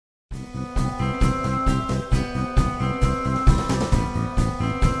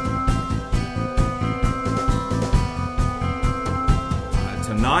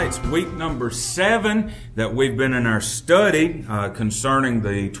It's week number 7 that we've been in our study concerning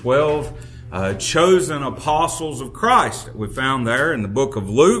the 12 chosen apostles of Christ that we found there in the book of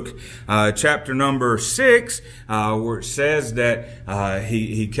Luke, chapter number 6, where it says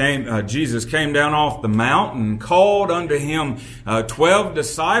that Jesus came down off the mountain and called unto him 12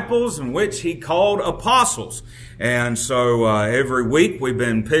 disciples, in which he called apostles. And so every week we've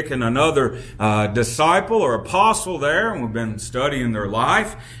been picking another disciple or apostle there, and we've been studying their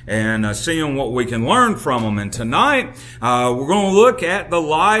life and seeing what we can learn from them. And tonight we're going to look at the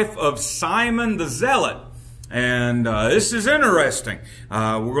life of Simon the Zealot. And this is interesting.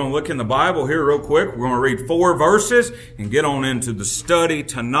 We're going to look in the Bible here real quick. We're going to read 4 verses and get on into the study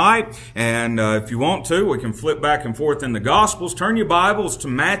tonight. And if you want to, we can flip back and forth in the Gospels. Turn your Bibles to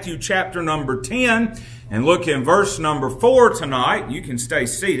Matthew chapter number 10 and look in verse number 4 tonight. You can stay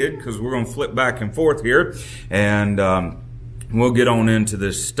seated because we're going to flip back and forth here. And we'll get on into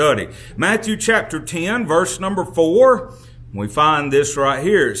this study. Matthew chapter 10, verse number 4. We find this right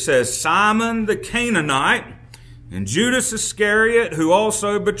here. It says, Simon the Canaanite and Judas Iscariot, who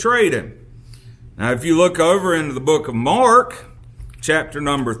also betrayed him. Now, if you look over into the book of Mark, chapter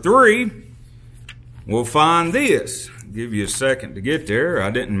number 3, we'll find this. I'll give you a second to get there.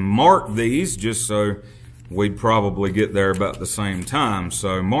 I didn't mark these just so we'd probably get there about the same time.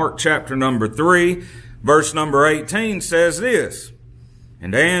 So Mark chapter number 3, verse number 18 says this,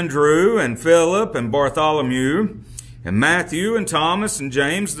 And Andrew and Philip and Bartholomew and Matthew and Thomas and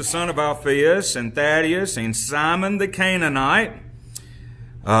James the son of Alphaeus and Thaddeus and Simon the Canaanite.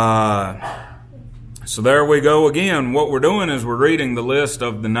 So there we go again. What we're doing is we're reading the list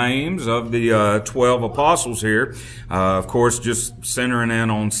of the names of the 12 apostles here. Of course, just centering in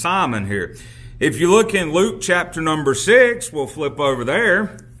on Simon here. If you look in Luke chapter number 6, we'll flip over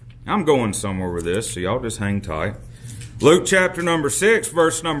there. I'm going somewhere with this, so y'all just hang tight. Luke chapter number 6,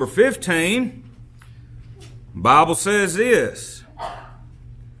 verse number 15. Bible says this,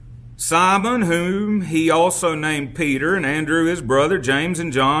 Simon, whom he also named Peter, and Andrew his brother, James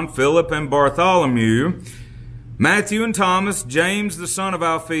and John, Philip and Bartholomew, Matthew and Thomas, James the son of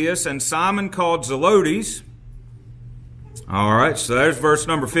Alphaeus, and Simon called Zealot. All right, so there's verse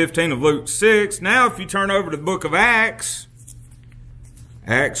number 15 of Luke 6. Now if you turn over to the book of Acts,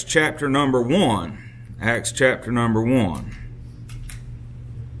 Acts chapter number 1. Acts chapter number 1.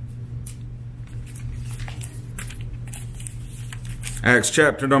 Acts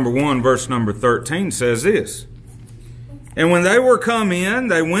chapter number 1, verse number 13 says this, And when they were come in,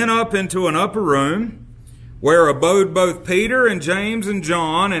 they went up into an upper room, where abode both Peter and James and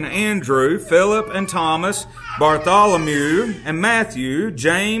John and Andrew, Philip and Thomas, Bartholomew and Matthew,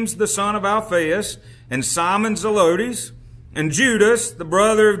 James the son of Alphaeus, and Simon Zealot, and Judas the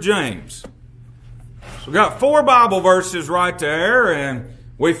brother of James. So we've got 4 Bible verses right there, and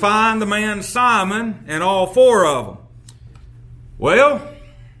we find the man Simon in all 4 of them. Well,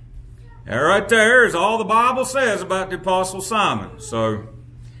 that right there is all the Bible says about the Apostle Simon. So,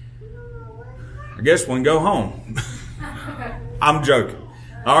 I guess we can go home. I'm joking.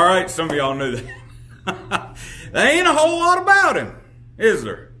 All right, some of y'all knew that. There ain't a whole lot about him, is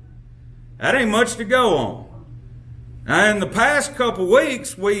there? That ain't much to go on. Now, in the past couple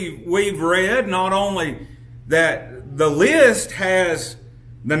weeks, we've read not only that the list has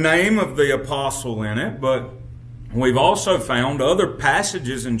the name of the apostle in it, but we've also found other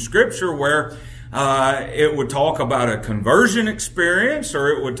passages in Scripture where it would talk about a conversion experience, or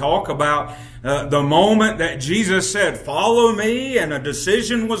it would talk about the moment that Jesus said, "Follow me," and a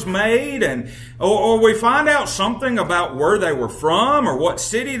decision was made, or we find out something about where they were from or what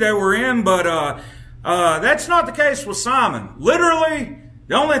city they were in, but that's not the case with Simon. Literally,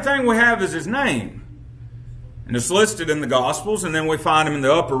 the only thing we have is his name. And it's listed in the Gospels, and then we find him in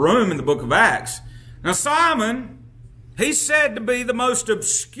the upper room in the book of Acts. Now, Simon, he's said to be the most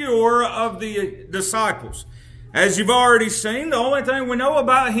obscure of the disciples. As you've already seen, the only thing we know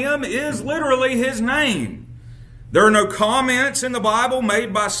about him is literally his name. There are no comments in the Bible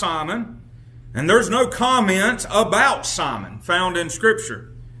made by Simon, and there's no comments about Simon found in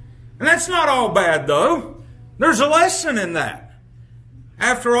Scripture. And that's not all bad, though. There's a lesson in that.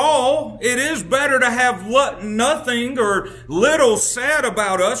 After all, it is better to have nothing or little said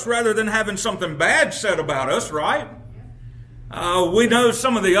about us rather than having something bad said about us, right? We know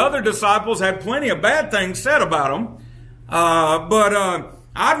some of the other disciples had plenty of bad things said about them. But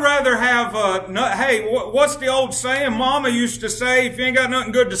I'd rather have, hey, what's the old saying? Mama used to say, if you ain't got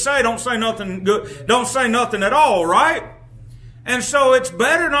nothing good to say, don't say nothing good, don't say nothing at all, right? And so it's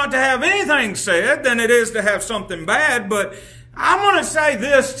better not to have anything said than it is to have something bad. But I'm going to say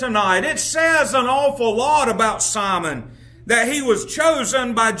this tonight. It says an awful lot about Simon that he was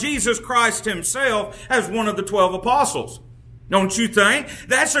chosen by Jesus Christ himself as one of the 12 apostles. Don't you think?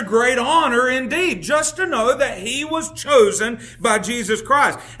 That's a great honor indeed, just to know that he was chosen by Jesus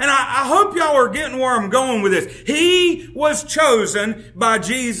Christ. And I hope y'all are getting where I'm going with this. He was chosen by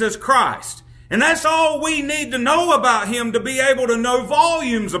Jesus Christ. And that's all we need to know about him to be able to know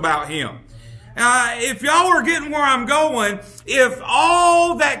volumes about him. If y'all are getting where I'm going, if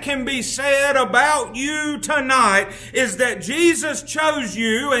all that can be said about you tonight is that Jesus chose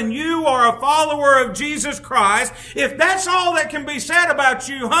you and you are a follower of Jesus Christ, if that's all that can be said about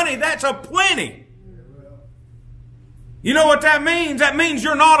you, honey, that's a plenty. You know what that means? That means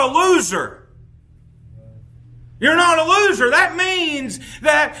you're not a loser. You're not a loser. That means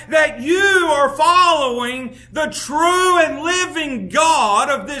that you are following the true and living God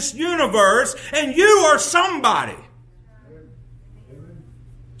of this universe, and you are somebody.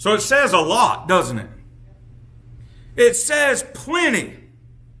 So it says a lot, doesn't it? It says plenty.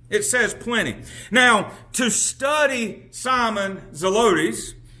 It says plenty. Now, to study Simon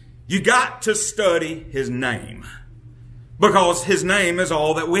Zealotes, you got to study his name. Because his name is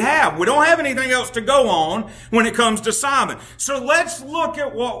all that we have. We don't have anything else to go on when it comes to Simon. So let's look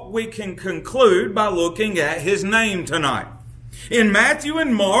at what we can conclude by looking at his name tonight. In Matthew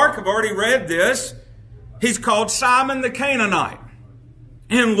and Mark, I've already read this, he's called Simon the Canaanite.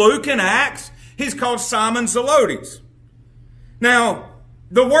 In Luke and Acts, he's called Simon Zealotes. Now,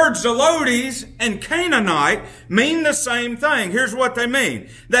 the words Zealotes and Canaanite mean the same thing. Here's what they mean.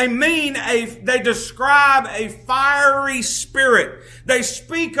 They describe a fiery spirit. They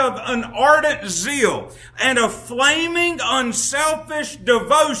speak of an ardent zeal and a flaming, unselfish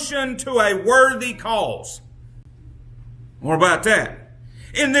devotion to a worthy cause. What about that?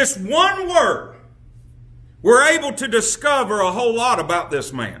 In this one word, we're able to discover a whole lot about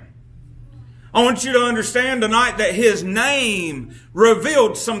this man. I want you to understand tonight that his name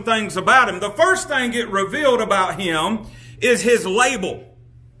revealed some things about him. The first thing it revealed about him is his label.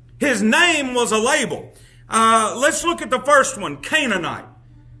 His name was a label. Let's look at the first one, Canaanite.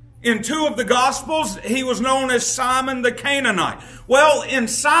 In two of the Gospels, he was known as Simon the Canaanite. Well, in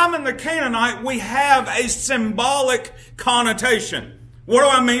Simon the Canaanite, we have a symbolic connotation. What do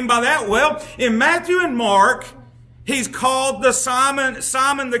I mean by that? Well, in Matthew and Mark, he's called the Simon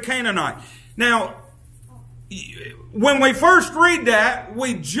the Canaanite. Now, when we first read that,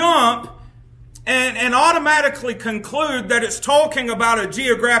 we jump and automatically conclude that it's talking about a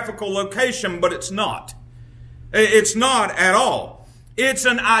geographical location, but it's not. It's not at all. It's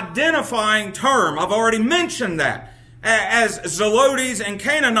an identifying term. I've already mentioned that, as Zealotes and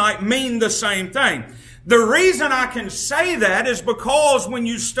Canaanite mean the same thing. The reason I can say that is because when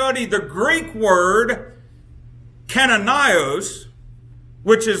you study the Greek word Canaanios,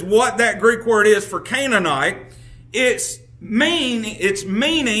 which is what that Greek word is for Canaanite, its meaning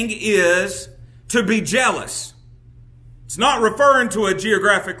is to be jealous. It's not referring to a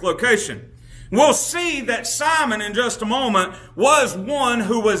geographic location. We'll see that Simon in just a moment was one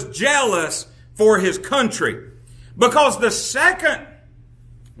who was jealous for his country. Because the second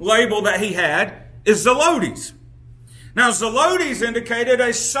label that he had is Zealotes. Now, Zealotes indicated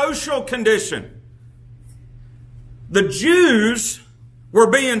a social condition. The Jews were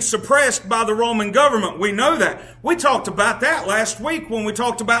being suppressed by the Roman government. We know that. We talked about that last week when we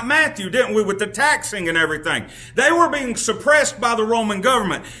talked about Matthew, didn't we, with the taxing and everything. They were being suppressed by the Roman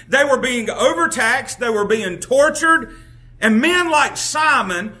government. They were being overtaxed. They were being tortured. And men like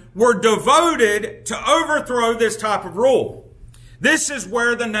Simon were devoted to overthrow this type of rule. This is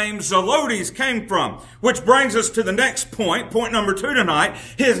where the name Zealotes came from, which brings us to the next point, point number 2 tonight.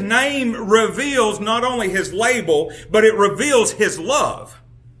 His name reveals not only his label, but it reveals his love.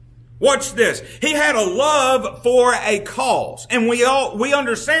 Watch this. He had a love for a cause, and we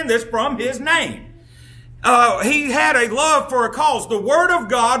understand this from his name. He had a love for a cause. The Word of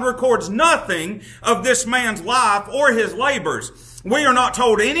God records nothing of this man's life or his labors. We are not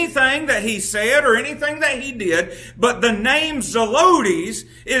told anything that he said or anything that he did, but the name Zealotes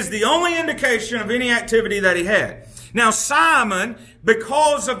is the only indication of any activity that he had. Now, Simon,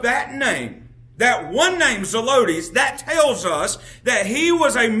 because of that name, that one name, Zealotes, that tells us that he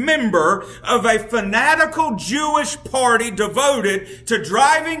was a member of a fanatical Jewish party devoted to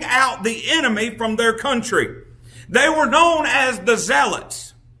driving out the enemy from their country. They were known as the Zealots.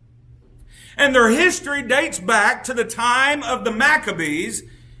 And their history dates back to the time of the Maccabees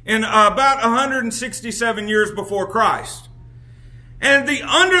in about 167 years before Christ. And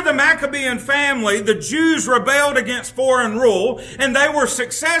under the Maccabean family, the Jews rebelled against foreign rule, and they were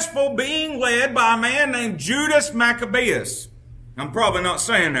successful being led by a man named Judas Maccabeus. I'm probably not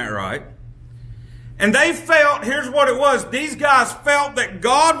saying that right. And they felt, here's what it was, these guys felt that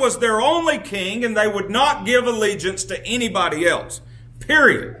God was their only king and they would not give allegiance to anybody else.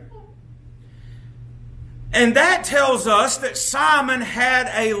 Period. And that tells us that Simon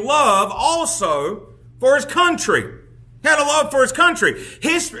had a love also for his country. Had a love for his country.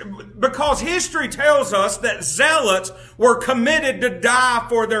 Because history tells us that zealots were committed to die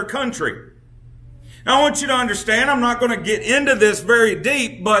for their country. Now, I want you to understand, I'm not going to get into this very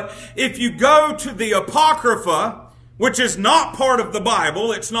deep, but if you go to the Apocrypha, which is not part of the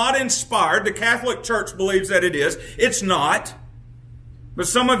Bible, it's not inspired. The Catholic Church believes that it is. It's not. But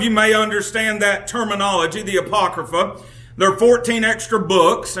some of you may understand that terminology, the Apocrypha. There are 14 extra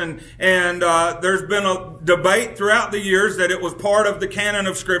books, and there's been a debate throughout the years that it was part of the canon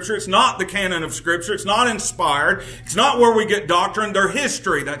of Scripture. It's not the canon of Scripture. It's not inspired. It's not where we get doctrine. They're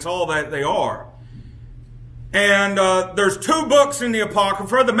history. That's all that they are. And there's 2 books in the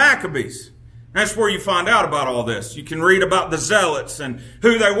Apocrypha, the Maccabees. That's where you find out about all this. You can read about the Zealots and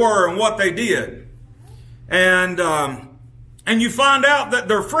who they were and what they did. And you find out that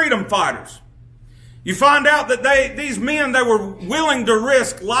they're freedom fighters. You find out that these men, they were willing to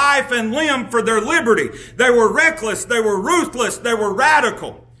risk life and limb for their liberty. They were reckless. They were ruthless. They were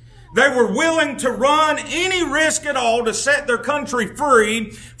radical. They were willing to run any risk at all to set their country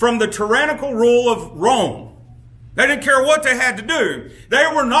free from the tyrannical rule of Rome. They didn't care what they had to do. They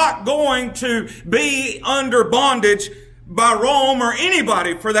were not going to be under bondage by Rome or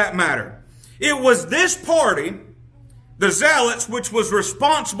anybody for that matter. It was this party, the Zealots, which was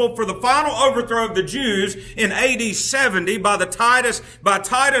responsible for the final overthrow of the Jews in AD 70 by Titus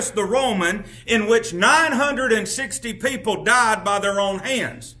the Roman, in which 960 people died by their own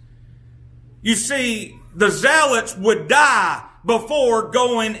hands. You see, the Zealots would die before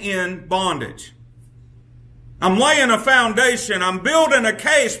going in bondage. I'm laying a foundation. I'm building a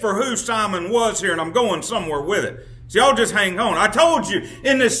case for who Simon was here, and I'm going somewhere with it. So y'all just hang on. I told you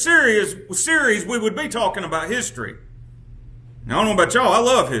in this series we would be talking about history. Now, I don't know about y'all. I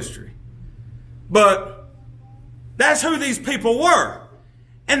love history. But that's who these people were.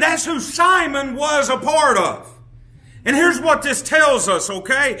 And that's who Simon was a part of. And here's what this tells us,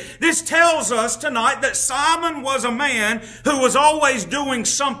 okay? This tells us tonight that Simon was a man who was always doing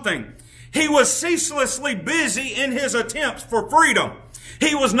something. He was ceaselessly busy in his attempts for freedom.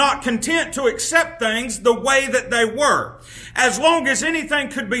 He was not content to accept things the way that they were. As long as anything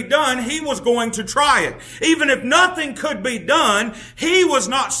could be done, he was going to try it. Even if nothing could be done, he was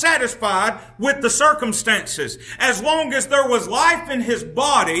not satisfied with the circumstances. As long as there was life in his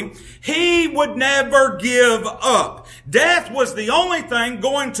body, he would never give up. Death was the only thing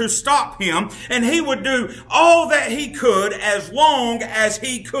going to stop him, and he would do all that he could as long as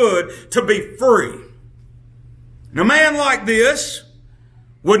he could to be free. And a man like this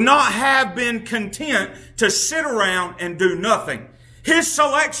would not have been content to sit around and do nothing. His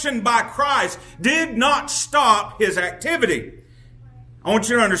selection by Christ did not stop his activity. I want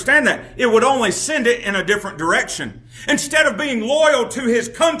you to understand that. It would only send it in a different direction. Instead of being loyal to his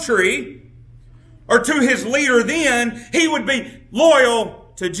country or to his leader then, he would be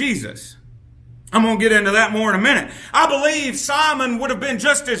loyal to Jesus. I'm going to get into that more in a minute. I believe Simon would have been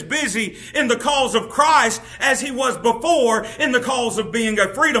just as busy in the cause of Christ as he was before in the cause of being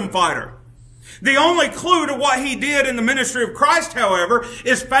a freedom fighter. The only clue to what he did in the ministry of Christ, however,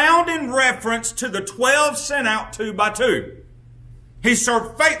 is found in reference to the 12 sent out 2 by 2. He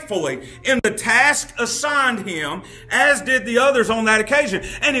served faithfully in the task assigned him, as did the others on that occasion.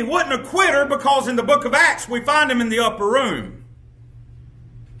 And he wasn't a quitter because in the book of Acts we find him in the upper room.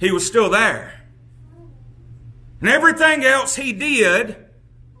 He was still there. And everything else he did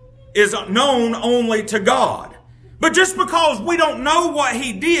is known only to God. But just because we don't know what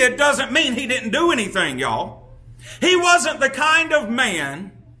he did doesn't mean he didn't do anything, y'all. He wasn't the kind of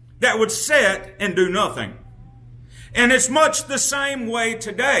man that would sit and do nothing. And it's much the same way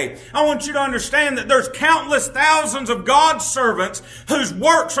today. I want you to understand that there's countless thousands of God's servants whose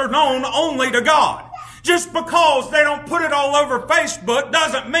works are known only to God. Just because they don't put it all over Facebook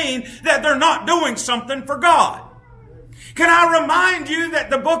doesn't mean that they're not doing something for God. Can I remind you that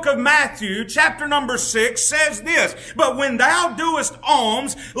the book of Matthew, chapter number 6, says this, "But when thou doest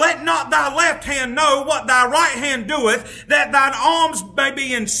alms, let not thy left hand know what thy right hand doeth, that thine alms may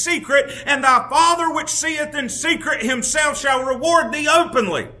be in secret, and thy Father which seeth in secret himself shall reward thee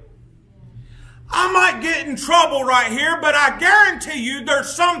openly." I might get in trouble right here, but I guarantee you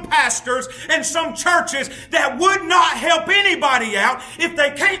there's some pastors and some churches that would not help anybody out if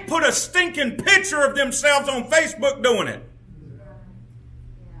they can't put a stinking picture of themselves on Facebook doing it.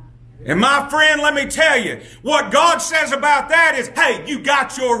 And my friend, let me tell you, what God says about that is, hey, you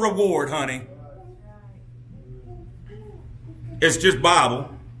got your reward, honey. It's just Bible,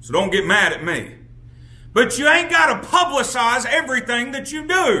 so don't get mad at me. But you ain't got to publicize everything that you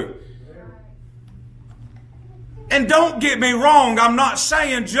do. And don't get me wrong, I'm not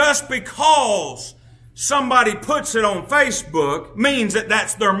saying just because somebody puts it on Facebook means that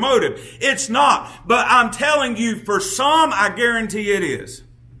that's their motive. It's not. But I'm telling you, for some, I guarantee it is.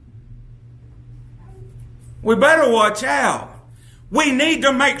 We better watch out. We need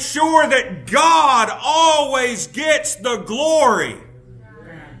to make sure that God always gets the glory.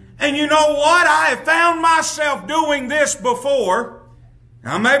 And you know what? I have found myself doing this before.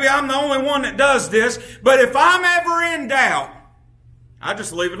 Now, maybe I'm the only one that does this, but if I'm ever in doubt, I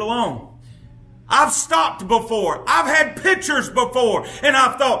just leave it alone. I've stopped before. I've had pictures before, and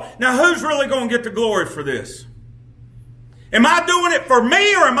I've thought, now who's really going to get the glory for this? Am I doing it for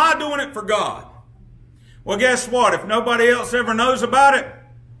me, or am I doing it for God? Well, guess what? If nobody else ever knows about it,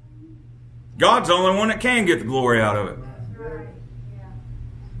 God's the only one that can get the glory out of it.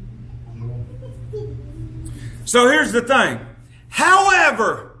 So here's the thing.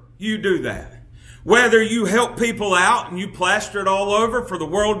 However you do that, whether you help people out and you plaster it all over for the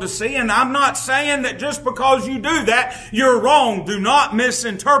world to see, and I'm not saying that just because you do that, you're wrong. Do not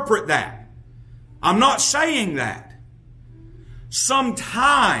misinterpret that. I'm not saying that.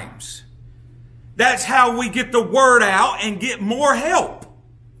 Sometimes that's how we get the word out and get more help.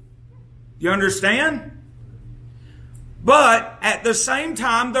 You understand? But at the same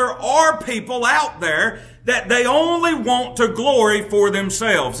time, there are people out there that they only want to glory for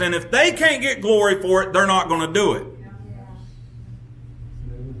themselves. And if they can't get glory for it, they're not going to do it.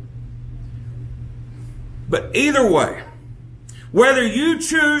 But either way, whether you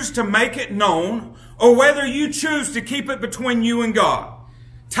choose to make it known or whether you choose to keep it between you and God,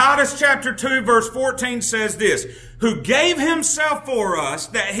 Titus chapter 2 verse 14 says this, who gave himself for us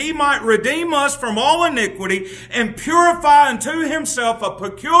that he might redeem us from all iniquity and purify unto himself a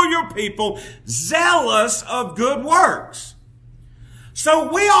peculiar people zealous of good works.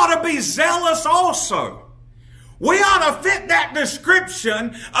 So we ought to be zealous also. We ought to fit that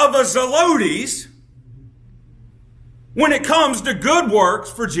description of a zealotes when it comes to good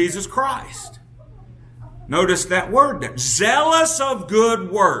works for Jesus Christ. Notice that word there. Zealous of good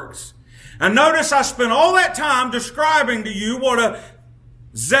works. And notice I spent all that time describing to you what a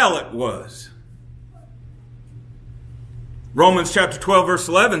zealot was. Romans chapter 12 verse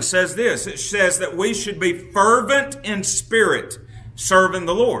 11 says this. It says that we should be fervent in spirit, serving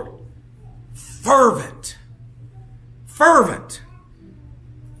the Lord. Fervent. Fervent.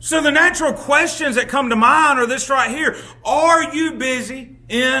 So the natural questions that come to mind are this right here. Are you busy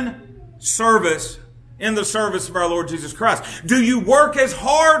in service? In the service of our Lord Jesus Christ? Do you work as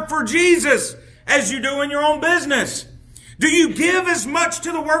hard for Jesus as you do in your own business? Do you give as much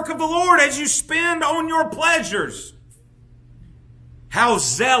to the work of the Lord as you spend on your pleasures? How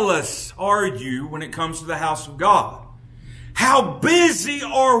zealous are you when it comes to the house of God? How busy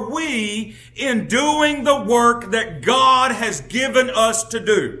are we in doing the work that God has given us to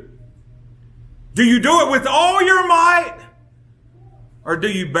do? Do you do it with all your might, or do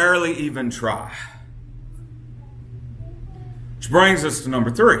you barely even try? Which brings us to number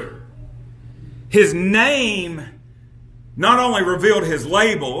 3. His name not only revealed his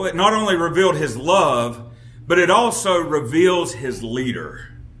label, it not only revealed his love, but it also reveals his leader.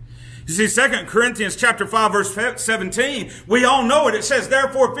 You see, 2 Corinthians chapter 5, verse 17, we all know it. It says,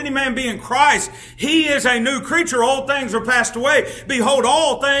 therefore, if any man be in Christ, he is a new creature. Old things are passed away. Behold,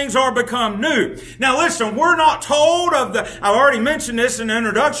 all things are become new. Now listen, we're not told of I've already mentioned this in the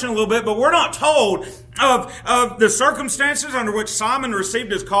introduction a little bit, but we're not told of the circumstances under which Simon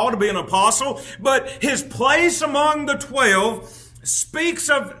received his call to be an apostle, but his place among the 12 speaks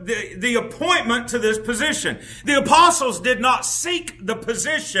of the appointment to this position. The apostles did not seek the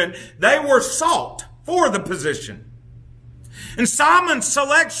position. They were sought for the position. And Simon's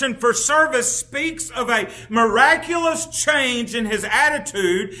selection for service speaks of a miraculous change in his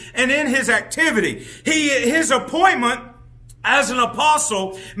attitude and in his activity. His appointment as an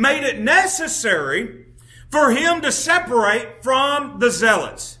apostle made it necessary for him to separate from the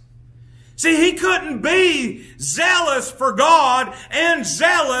zealots. See, he couldn't be zealous for God and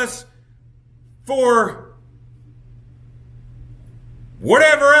zealous for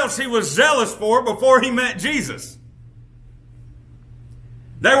whatever else he was zealous for before he met Jesus.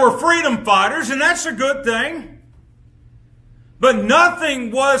 They were freedom fighters, and that's a good thing. But nothing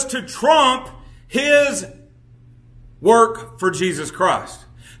was to trump his work for Jesus Christ.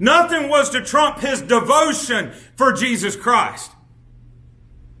 Nothing was to trump his devotion for Jesus Christ.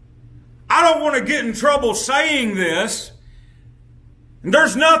 I don't want to get in trouble saying this, And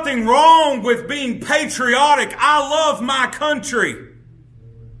there's nothing wrong with being patriotic. I love my country.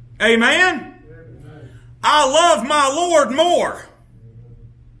 Amen? I love my Lord more.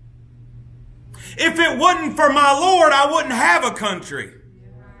 If it wasn't for my Lord, I wouldn't have a country.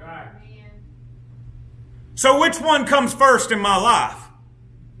 So which one comes first in my life?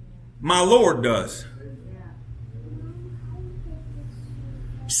 My Lord does.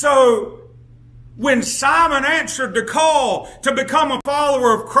 So when Simon answered the call to become a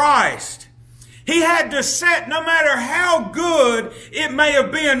follower of Christ, he had to set, no matter how good it may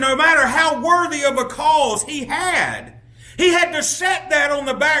have been, no matter how worthy of a cause he had to set that on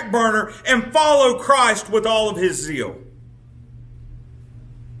the back burner and follow Christ with all of his zeal.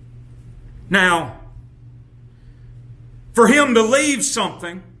 Now, for him to leave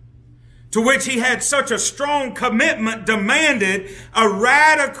something to which he had such a strong commitment demanded a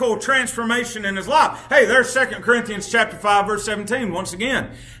radical transformation in his life. Hey, there's 2 Corinthians chapter 5, verse 17 once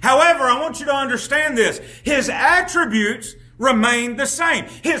again. However, I want you to understand this. His attributes remained the same.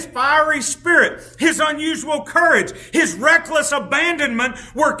 His fiery spirit, his unusual courage, his reckless abandonment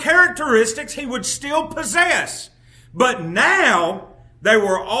were characteristics he would still possess. But now they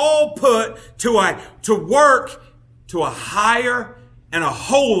were all put to work to a higher and a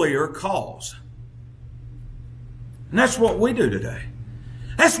holier cause. And that's what we do today.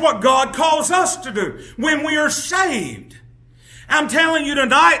 That's what God calls us to do when we are saved. I'm telling you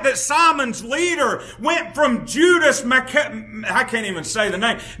tonight that Simon's leader went from Judas, I can't even say the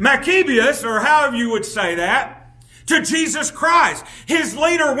name, Maccabeus, or however you would say that, to Jesus Christ. His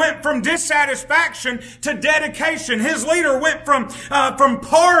leader went from dissatisfaction to dedication. His leader went from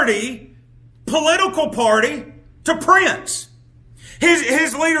political party, to prince.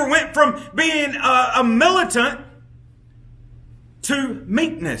 His leader went from being a militant to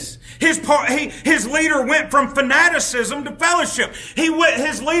meekness. His leader went from fanaticism to fellowship.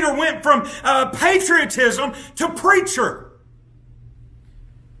 His leader went from patriotism to preacher.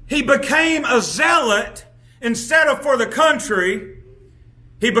 He became a zealot instead of for the country.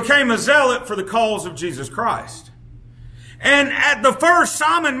 He became a zealot for the cause of Jesus Christ. And at the first,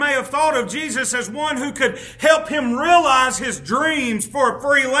 Simon may have thought of Jesus as one who could help him realize his dreams for a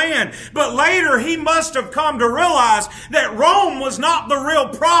free land. But later, he must have come to realize that Rome was not the real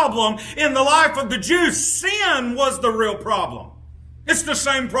problem in the life of the Jews. Sin was the real problem. It's the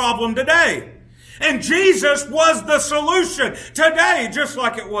same problem today. And Jesus was the solution today, just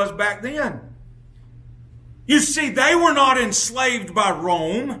like it was back then. You see, they were not enslaved by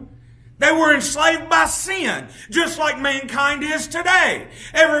Rome. They were enslaved by sin, just like mankind is today.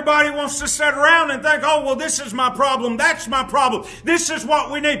 Everybody wants to sit around and think, oh, well, this is my problem. That's my problem. This is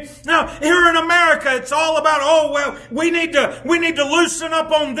what we need. Now, here in America, it's all about, oh, well, we need to loosen up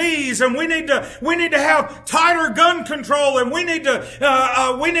on these, and we need to have tighter gun control, and we need to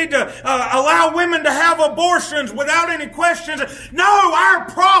allow women to have abortions without any questions. No, our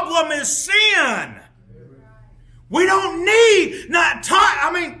problem is sin. We don't need,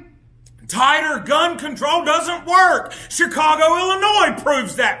 tighter gun control doesn't work. Chicago, Illinois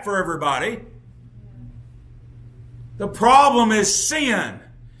proves that for everybody. The problem is sin.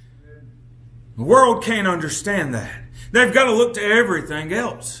 The world can't understand that. They've got to look to everything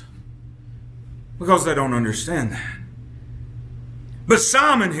else because they don't understand that. But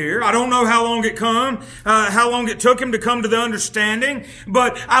Simon here, I don't know how long it took him to come to the understanding,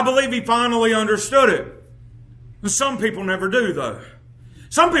 but I believe he finally understood it. Some people never do, though.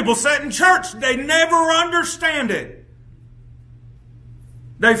 Some people sit in church, they never understand it.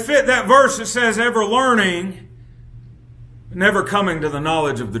 They fit that verse that says, ever learning, never coming to the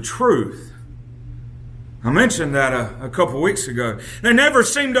knowledge of the truth. I mentioned that a couple weeks ago. They never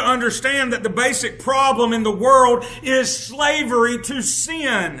seem to understand that the basic problem in the world is slavery to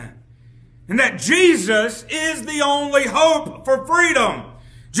sin. And that Jesus is the only hope for freedom.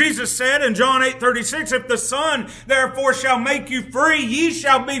 Jesus said in John 8:36, if the Son therefore shall make you free, ye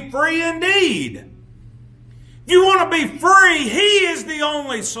shall be free indeed. If you want to be free, He is the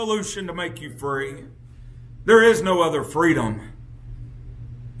only solution to make you free. There is no other freedom.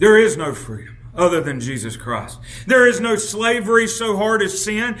 There is no freedom other than Jesus Christ. There is no slavery so hard as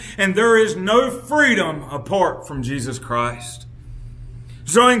sin, and there is no freedom apart from Jesus Christ.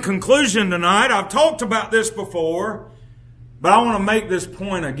 So in conclusion tonight, I've talked about this before, but I want to make this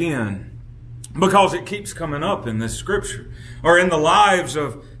point again because it keeps coming up in this scripture or in the lives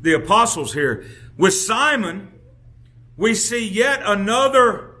of the apostles here. With Simon, we see yet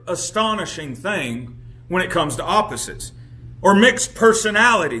another astonishing thing when it comes to opposites or mixed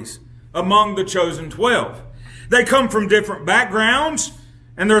personalities among the chosen 12. They come from different backgrounds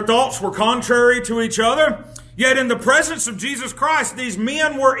and their thoughts were contrary to each other. Yet in the presence of Jesus Christ, these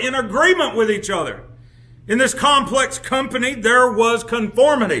men were in agreement with each other. In this complex company, there was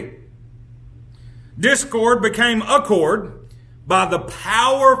conformity. Discord became accord by the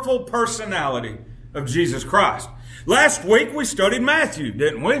powerful personality of Jesus Christ. Last week we studied Matthew,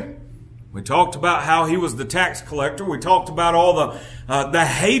 didn't we? We talked about how he was the tax collector. We talked about all the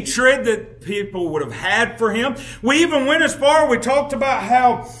hatred that people would have had for him. We even went as far, we talked about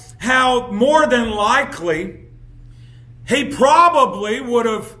how more than likely he probably would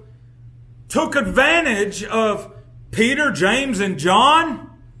have took advantage of Peter, James, and John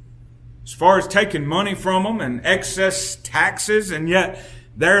as far as taking money from them and excess taxes, and yet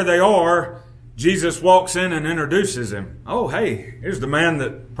there they are. Jesus walks in and introduces him. Oh, hey, here's the man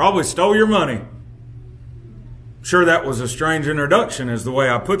that probably stole your money. I'm sure that was a strange introduction is the way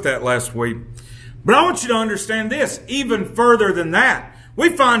I put that last week. But I want you to understand this. Even further than that, we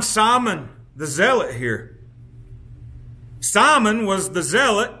find Simon the Zealot here. Simon was the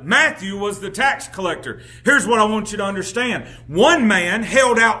zealot. Matthew was the tax collector. Here's what I want you to understand. One man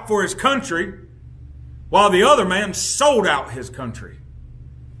held out for his country while the other man sold out his country.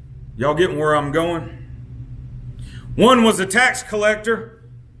 Y'all getting where I'm going? One was a tax collector.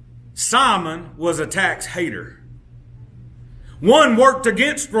 Simon was a tax hater. One worked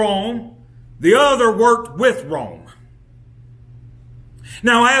against Rome. The other worked with Rome.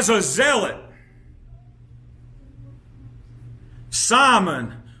 Now, as a zealot,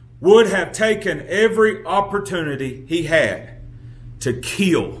 Simon would have taken every opportunity he had to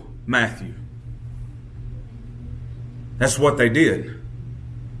kill Matthew. That's what they did.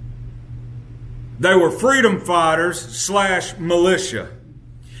 They were freedom fighters / militia.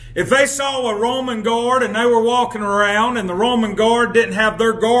 If they saw a Roman guard and they were walking around and the Roman guard didn't have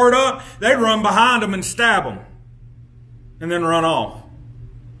their guard up, they'd run behind them and stab them and then run off.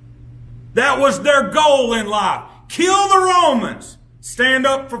 That was their goal in life. Kill the Romans. Stand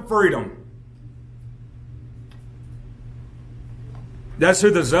up for freedom. That's who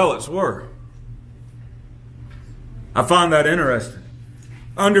the zealots were. I find that interesting.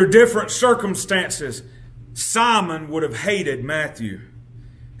 Under different circumstances, Simon would have hated Matthew.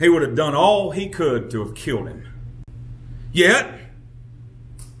 He would have done all he could to have killed him. Yet,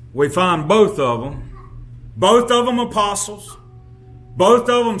 we find both of them apostles, both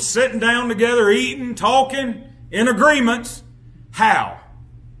of them sitting down together, eating, talking, in agreements. How?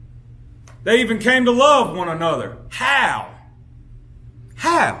 They even came to love one another. How?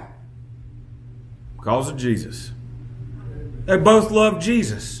 How? Because of Jesus. They both loved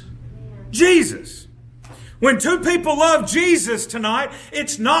Jesus. Jesus. When two people love Jesus tonight,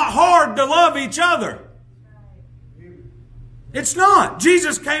 it's not hard to love each other. It's not.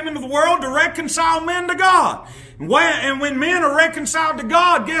 Jesus came into the world to reconcile men to God. And when men are reconciled to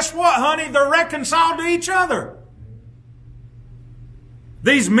God, guess what, honey? They're reconciled to each other.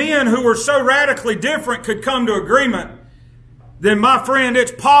 These men who were so radically different could come to agreement. Then, my friend,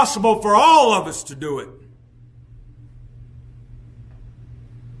 it's possible for all of us to do it.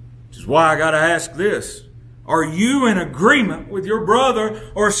 Which is why I got to ask this. Are you in agreement with your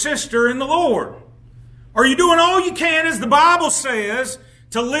brother or sister in the Lord? Are you doing all you can, as the Bible says,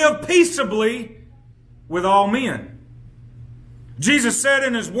 to live peaceably with all men? Jesus said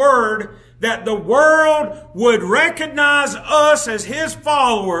in His Word that the world would recognize us as His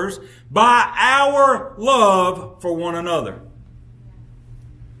followers by our love for one another.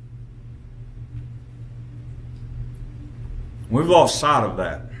 We've lost sight of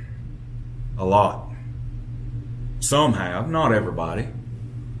that a lot. Some have, not everybody.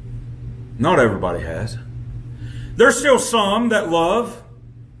 Not everybody has. There's still some that love.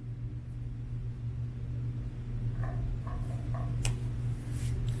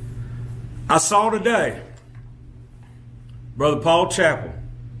 I saw today Brother Paul Chappell.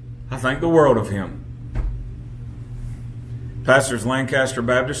 I think the world of him. Pastor's Lancaster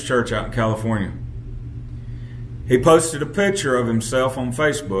Baptist Church out in California. He posted a picture of himself on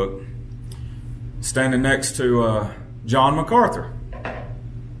Facebook standing next to John MacArthur.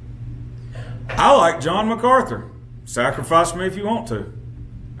 I like John MacArthur. Sacrifice me if you want to.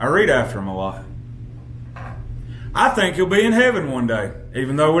 I read after him a lot. I think he'll be in heaven one day,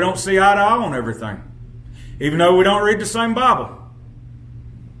 even though we don't see eye to eye on everything. Even though we don't read the same Bible.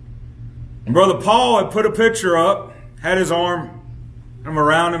 And Brother Paul had put a picture up, had his arm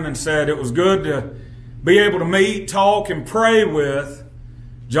around him and said it was good to be able to meet, talk, and pray with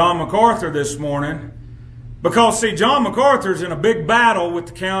John MacArthur this morning. Because, see, John MacArthur's in a big battle with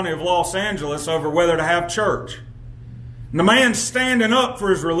the county of Los Angeles over whether to have church. And the man's standing up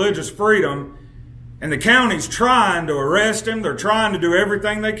for his religious freedom, and the county's trying to arrest him. They're trying to do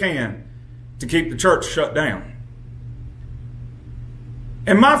everything they can to keep the church shut down.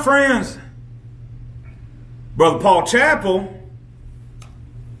 And my friends, Brother Paul Chappell,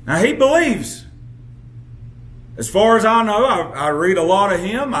 now he believes. As far as I know, I read a lot of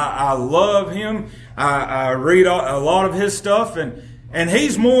him. I love him. I read a lot of his stuff, and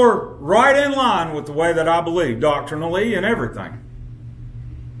he's more right in line with the way that I believe, doctrinally and everything.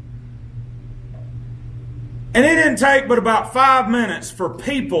 And it didn't take but about 5 minutes for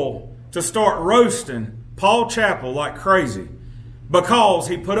people to start roasting Paul Chappell like crazy because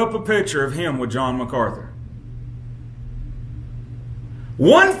he put up a picture of him with John MacArthur.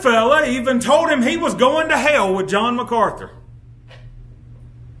 One fella even told him he was going to hell with John MacArthur.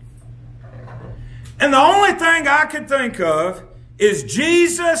 And the only thing I could think of is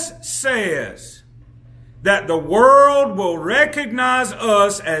Jesus says that the world will recognize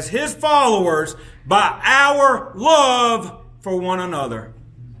us as His followers by our love for one another.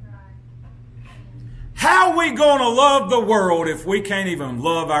 How are we going to love the world if we can't even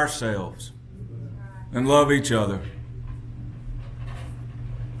love ourselves and love each other?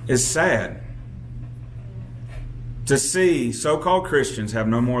 It's sad to see so-called Christians have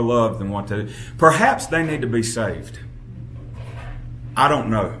no more love than what they do. Perhaps they need to be saved. I don't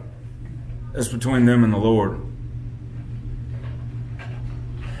know. It's between them and the Lord.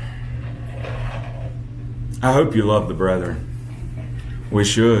 I hope you love the brethren. We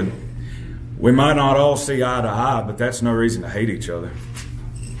should. We might not all see eye to eye, but that's no reason to hate each other.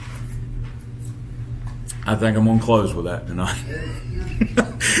 I think I'm going to close with that tonight.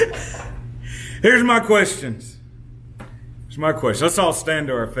 Here's my questions. Let's all stand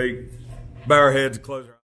to our feet, bow our heads, close our eyes.